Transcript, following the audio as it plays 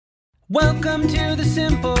Welcome to the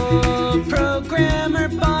Simple Programmer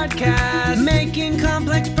Podcast, making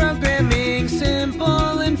complex programming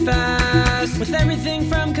simple and fast, with everything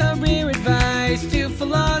from career advice to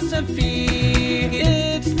philosophy.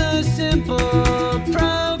 It's the Simple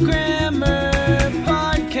Programmer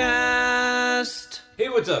Podcast. Hey,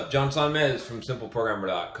 what's up? John Sonmez from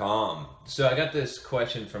SimpleProgrammer.com. So I got this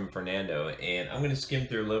question from Fernando, and I'm going to skim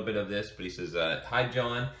through a little bit of this, but he says, Hi,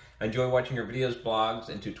 John. I enjoy watching your videos, blogs,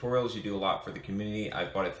 and tutorials. You do a lot for the community.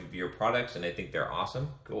 I've bought a few of your products, and I think they're awesome.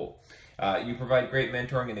 Cool. You provide great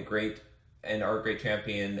mentoring and are a great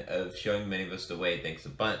champion of showing many of us the way. Thanks a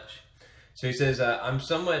bunch. So he says, I'm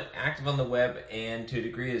somewhat active on the web, and to a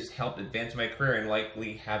degree has helped advance my career and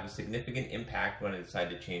likely have a significant impact when I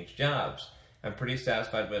decide to change jobs. I'm pretty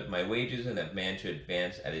satisfied with my wages and have managed to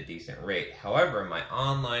advance at a decent rate. However, my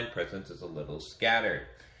online presence is a little scattered.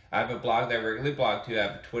 I have a blog that I regularly blog to. I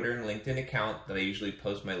have a Twitter and LinkedIn account that I usually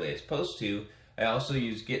post my latest posts to. I also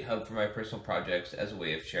use GitHub for my personal projects as a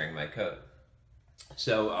way of sharing my code.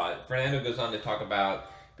 So Fernando goes on to talk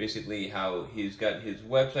about basically how he's got his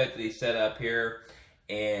website that he set up here,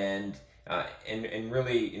 and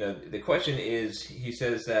really, the question is, he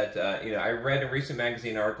says that I read a recent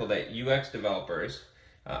magazine article that UX developers,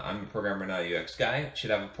 I'm a programmer, not a UX guy,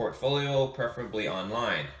 should have a portfolio, preferably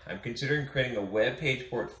online. I'm considering creating a web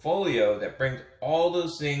page portfolio that brings all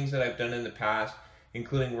those things that I've done in the past,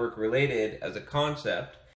 including work related, as a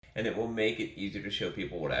concept, and it will make it easier to show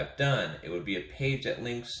people what I've done. It would be a page that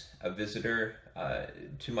links a visitor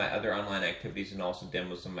to my other online activities and also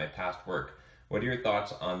demos of my past work. What are your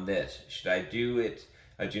thoughts on this? Should I do it?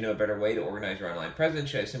 Do you know a better way to organize your online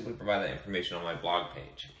presence? Should I simply provide that information on my blog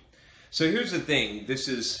page? So here's the thing. This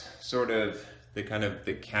is sort of the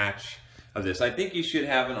catch of this. I think you should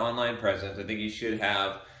have an online presence. I think you should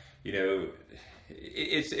have,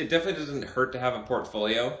 it definitely doesn't hurt to have a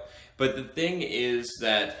portfolio. But the thing is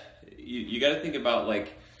that you got to think about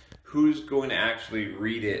who's going to actually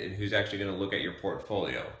read it and who's actually going to look at your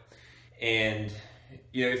portfolio. And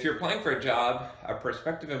if you're applying for a job, a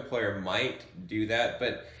prospective employer might do that.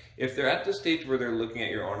 But if they're at the stage where they're looking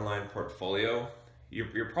at your online portfolio,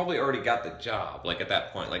 you're probably already got the job. At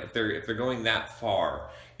that point, if they're going that far,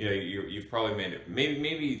 you've probably made it.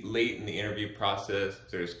 Maybe late in the interview process,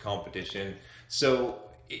 there's competition, so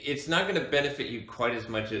it's not going to benefit you quite as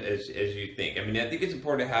much as you think. I think it's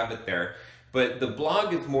important to have it there, but the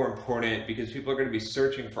blog is more important because people are going to be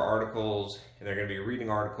searching for articles and they're going to be reading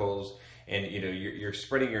articles, and you're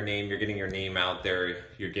spreading your name, you're getting your name out there,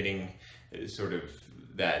 you're getting sort of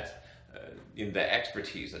that. The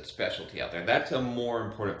expertise, that specialty out there. That's a more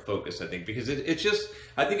important focus, I think, because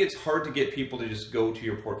I think it's hard to get people to just go to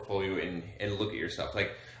your portfolio and look at your stuff.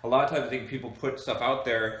 A lot of times I think people put stuff out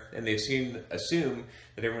there and they assume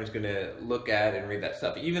that everyone's going to look at and read that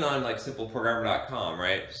stuff, even on SimpleProgrammer.com,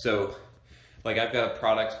 right? So I've got a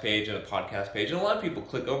products page and a podcast page, and a lot of people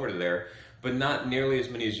click over to there, but not nearly as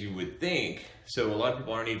many as you would think. So a lot of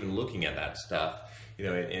people aren't even looking at that stuff,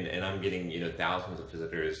 and I'm getting, thousands of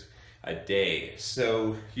visitors a day.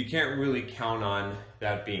 So you can't really count on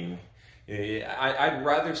that being, I'd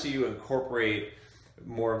rather see you incorporate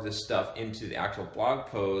more of this stuff into the actual blog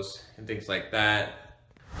posts and things like that.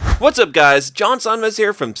 What's up, guys? John Sonmez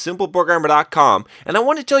here from SimpleProgrammer.com, and I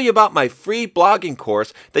want to tell you about my free blogging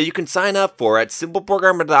course that you can sign up for at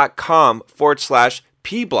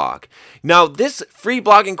SimpleProgrammer.com/pblog. Now, this free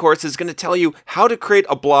blogging course is going to tell you how to create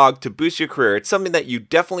a blog to boost your career. It's something that you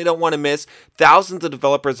definitely don't want to miss. Thousands of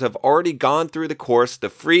developers have already gone through the course, the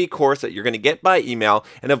free course that you're going to get by email,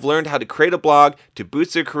 and have learned how to create a blog to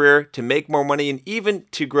boost their career, to make more money, and even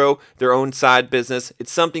to grow their own side business.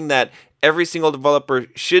 It's something that every single developer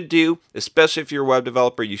should do, especially if you're a web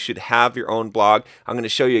developer. You should have your own blog. I'm going to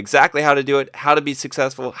show you exactly how to do it, how to be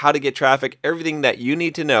successful, how to get traffic, everything that you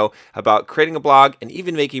need to know about creating a blog and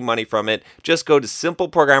even making money from it. Just go to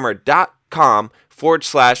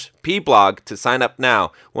SimpleProgrammer.com/pblog to sign up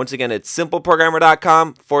now. Once again, it's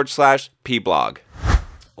SimpleProgrammer.com/pblog.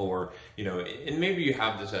 Or, and maybe you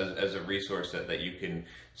have this as a resource that you can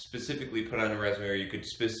specifically put on a resume, or you could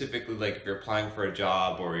specifically, if you're applying for a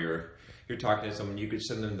job or you're talking to someone, you could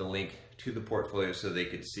send them the link to the portfolio so they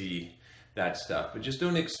could see that stuff. But just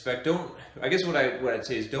I guess what I'd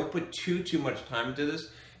say is don't put too much time into this,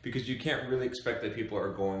 because you can't really expect that people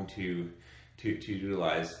are going to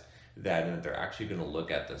utilize that and that they're actually going to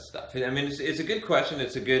look at this stuff. It's a good question.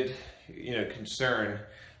 It's a good, concern,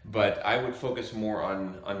 but I would focus more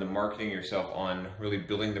on the marketing yourself, on really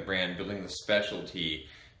building the brand, building the specialty,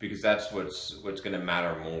 because that's what's going to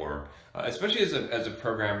matter more, especially as a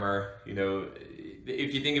programmer. You know,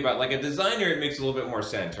 if you think about like a designer, it makes a little bit more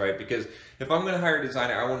sense, right? Because if I'm going to hire a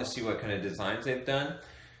designer, I want to see what kind of designs they've done.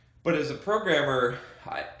 But as a programmer,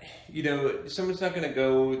 you know, someone's not going to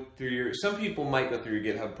go through some people might go through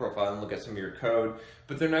your GitHub profile and look at some of your code,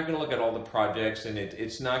 but they're not going to look at all the projects, and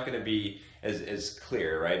it's not going to be as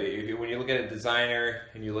clear, right? When you look at a designer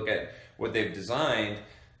and you look at what they've designed,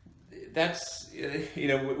 that's, you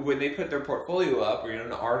know, when they put their portfolio up, or, you know,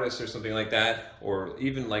 an artist or something like that, or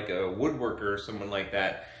even like a woodworker or someone like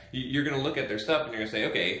that, you're going to look at their stuff and you're going to say,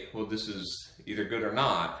 okay, well, this is either good or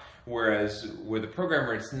not. Whereas with a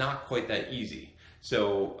programmer, it's not quite that easy.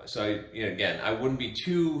 So you know, again, I wouldn't be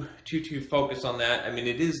too focused on that. I mean,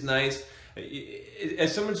 it is nice.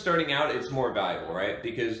 As someone starting out, it's more valuable, right?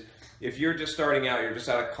 Because if you're just starting out, you're just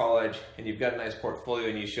out of college, and you've got a nice portfolio,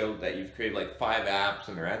 and you show that you've created like 5 apps,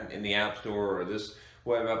 and they're in the App Store or this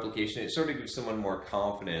web application, it sort of gives someone more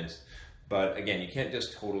confidence. But again, you can't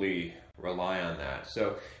just totally rely on that.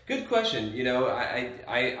 So, good question. You know,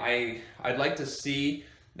 I'd like to see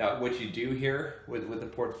what you do here with the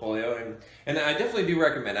portfolio, and I definitely do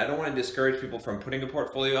recommend. I don't want to discourage people from putting a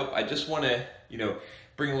portfolio up. I just want to, you know,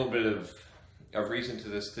 bring a little bit of reason to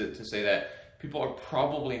this to say that people are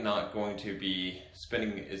probably not going to be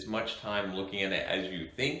spending as much time looking at it as you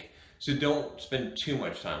think. So don't spend too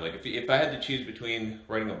much time. Like if I had to choose between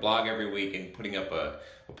writing a blog every week and putting up a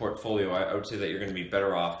portfolio, I would say that you're going to be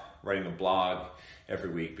better off writing a blog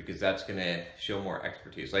every week, because that's going to show more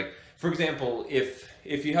expertise. Like, for example, if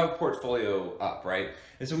you have a portfolio up, right,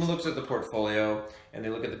 and someone looks at the portfolio and they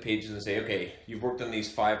look at the pages and they say, okay, you've worked on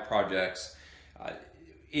these 5 projects,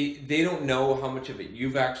 they don't know how much of it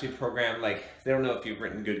you've actually programmed. Like, they don't know if you've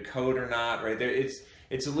written good code or not, right?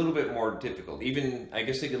 It's a little bit more difficult. Even, I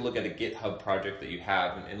guess they could look at a GitHub project that you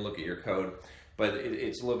have and look at your code, but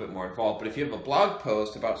it's a little bit more involved. But if you have a blog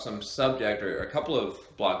post about some subject, or a couple of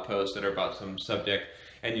blog posts that are about some subject,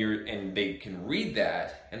 and they can read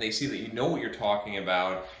that, and they see that you know what you're talking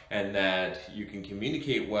about, and that you can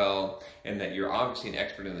communicate well, and that you're obviously an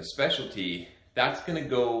expert in the specialty, that's going to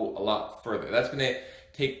go a lot further. That's going to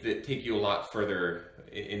take you a lot further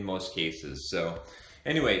in most cases. So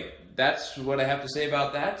anyway, that's what I have to say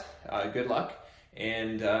about that. Good luck,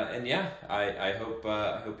 and yeah, I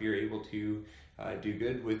hope you're able to do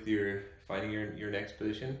good with finding your next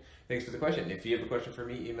position. Thanks for the question. If you have a question for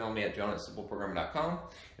me, email me at john@simpleprogrammer.com.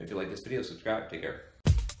 And if you like this video, subscribe. Take care.